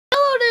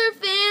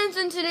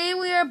and today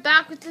we are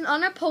back with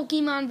another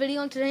Pokemon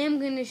video, and today I'm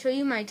going to show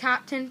you my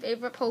top 10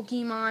 favorite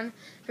Pokemon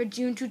for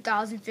June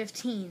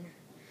 2015.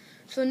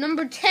 So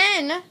number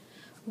 10,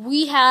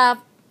 we have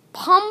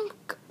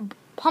Pumpkaboo.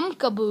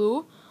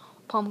 Pumpkaboo,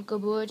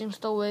 I think that's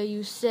the way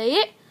you say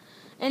it.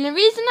 And the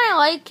reason I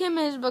like him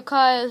is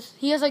because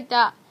he has like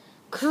that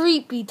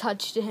creepy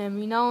touch to him,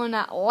 you know, and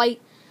that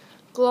light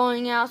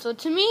glowing out. So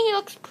to me, he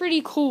looks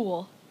pretty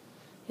cool.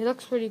 He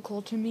looks pretty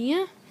cool to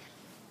me.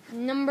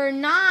 Number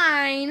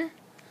 9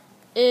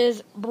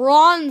 is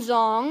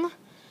Bronzong.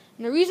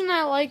 And the reason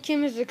I like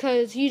him is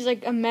because he's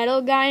like a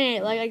metal guy,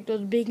 and I like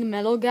those big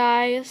metal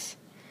guys.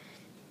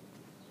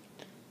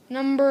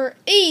 Number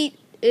 8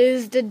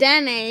 is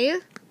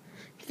Dedenne.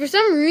 For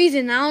some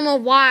reason, I don't know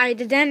why,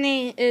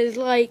 Dedenne is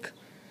like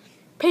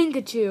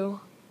Pikachu.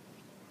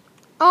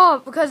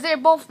 Oh, because they're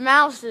both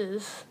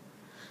mouses.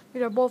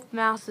 They're both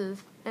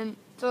mouses. And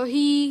so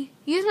he's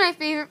my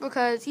favorite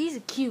because he's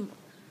cute.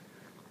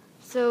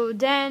 So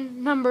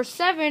then, number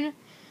 7,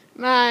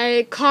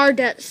 my card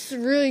that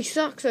really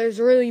sucks, is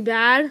really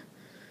bad,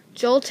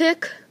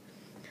 Joltik.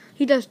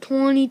 He does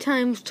 20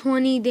 times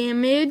 20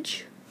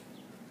 damage.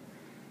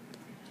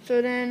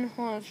 So then,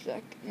 hold on a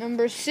sec.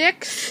 Number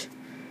 6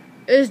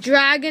 is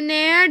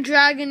Dragonair.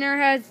 Dragonair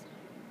has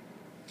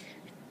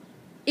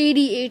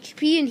 80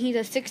 HP, and he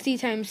does 60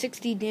 times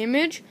 60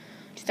 damage,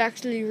 which is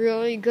actually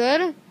really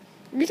good.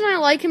 The reason I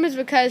like him is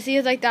because he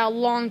has like that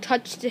long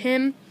touch to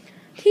him.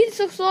 He just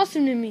looks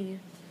awesome to me.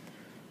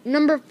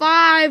 Number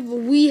 5,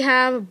 we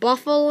have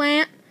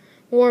Buffalant,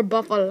 or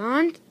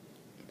Buffalant.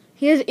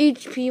 He has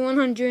HP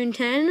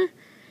 110,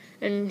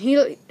 and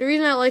the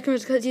reason I like him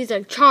is because he's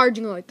like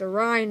charging like the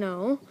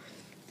Rhino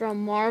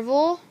from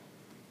Marvel.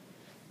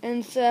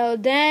 And so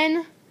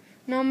then,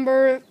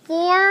 number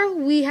 4,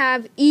 we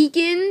have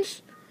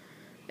Ekans.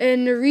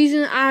 And the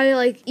reason I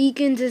like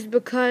Ekans is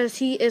because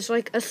he is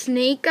like a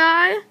snake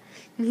guy,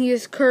 and he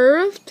is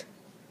curved.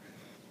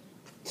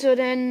 So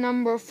then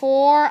number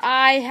 4,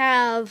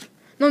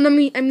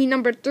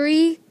 number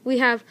 3, we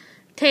have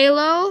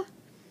Tailo.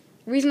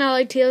 The reason I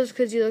like Tailo is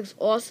because he looks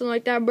awesome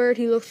like that bird.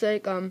 He looks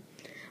like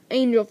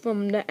Angel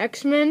from the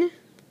X-Men.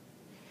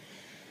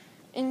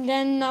 And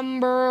then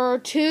number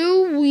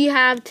 2, we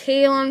have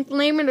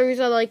Talonflame. And the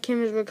reason I like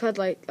him is because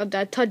like of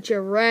that touch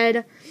of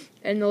red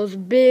and those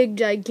big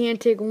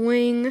gigantic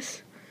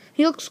wings.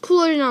 He looks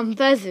cooler than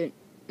Pheasant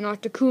and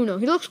Articuno.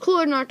 He looks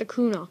cooler than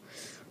Articuno.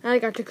 I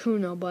like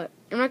Articuno, but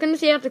I'm not going to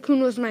say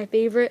Articuno is my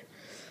favorite.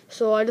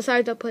 So I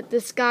decided to put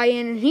this guy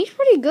in, and he's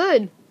pretty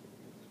good.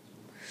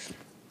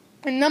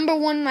 And number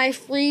 1, my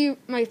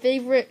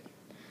favorite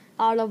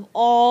out of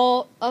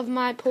all of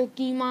my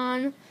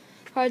Pokemon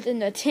cards in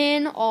the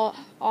tin, all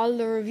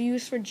the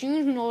reviews for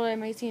June, who knows I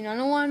might see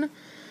another one,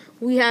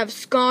 we have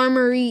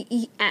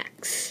Skarmory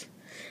EX.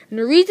 And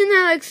the reason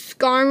I like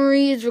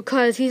Skarmory is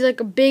because he's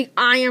like a big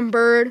iron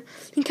bird.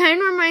 He kind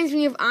of reminds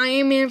me of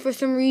Iron Man for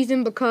some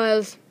reason,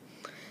 because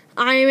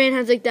Iron Man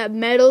has like that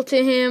metal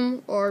to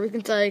him, or we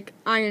can say like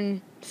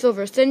Iron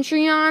Silver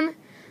Centurion.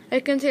 I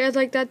can say has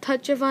like that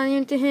touch of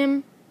iron to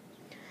him.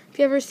 If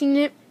you ever seen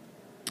it.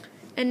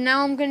 And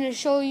now I'm gonna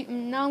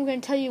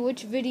tell you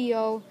which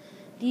video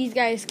these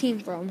guys came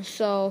from.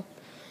 So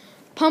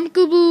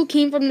Pumpkaboo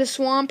came from the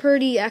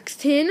Swampert EX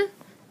tin.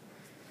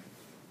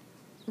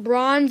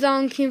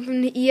 Bronzong came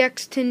from the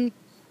EX tin,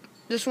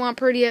 the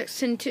Swampert EX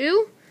tin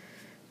 2.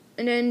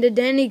 And then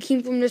Dedenne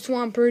came from the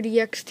Swampert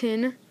EX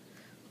tin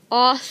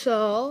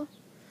also.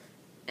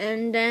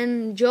 And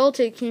then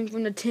Joltik came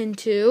from the tin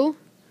 2.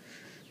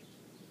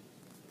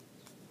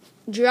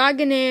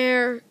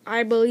 Dragonair,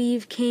 I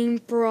believe, came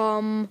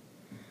from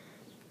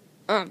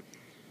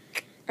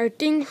I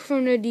think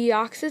from the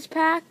Deoxys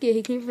pack. Yeah,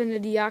 he came from the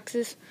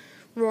Deoxys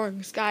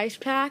Roaring Skies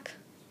pack.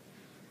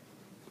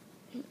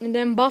 And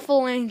then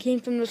Buffalant came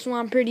from the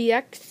Swampert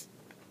EX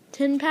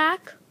tin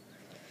pack.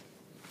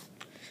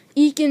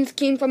 Ekans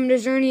came from the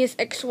Xerneas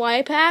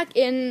XY pack.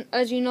 And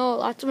as you know,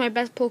 lots of my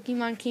best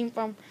Pokemon came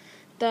from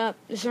the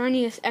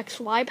Xerneas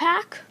XY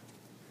pack.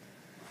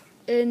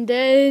 And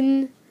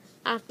then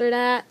after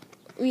that,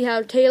 we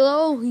have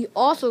Tailo. He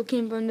also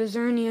came from the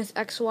Xerneas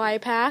XY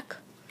pack.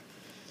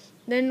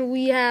 Then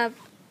we have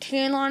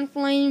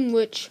Talonflame,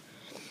 which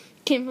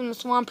came from the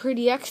Swampert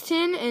EX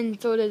tin, and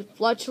so did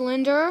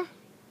Fletchlinder.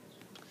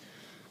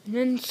 And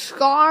then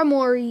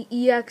Skarmory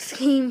EX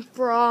came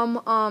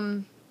from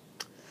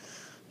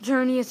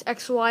Xerneas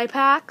XY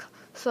pack.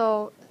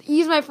 So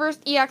he's my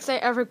first EX I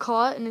ever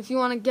caught, and if you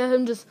want to get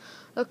him, just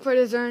look for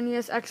the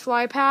Xerneas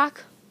XY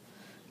pack.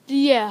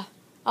 Yeah,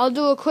 I'll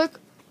do a quick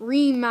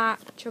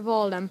rematch of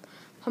all of them.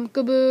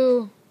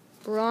 Pumpkaboo,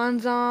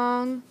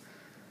 Bronzong,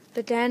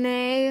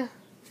 Dedenne,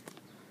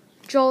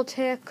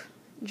 Joltik,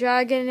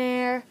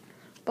 Dragonair,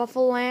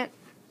 Buffalant,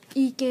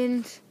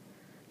 Ekans,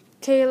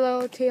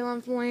 Tailo,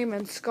 Talonflame,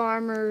 and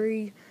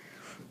Skarmory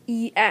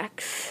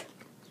EX.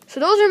 So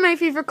those are my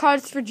favorite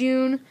cards for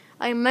June.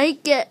 I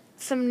might get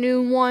some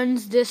new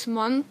ones this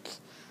month.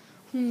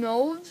 Who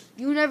knows?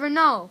 You never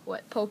know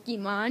what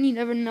Pokemon. You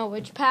never know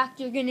which pack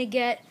you're going to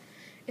get.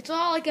 It's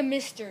all like a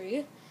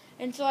mystery.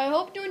 And so I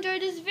hope you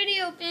enjoyed this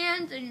video,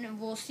 fans, and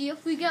we'll see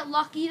if we get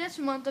lucky this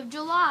month of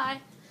July.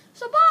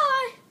 So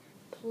bye!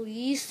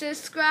 Please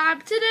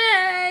subscribe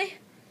today.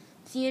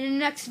 See you in the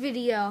next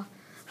video.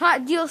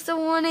 Hot Deal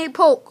 718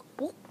 Poke.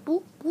 Boop,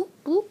 boop, boop,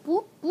 boop,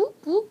 boop, boop,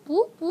 boop,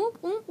 boop,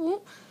 boop,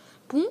 boop,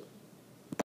 boop.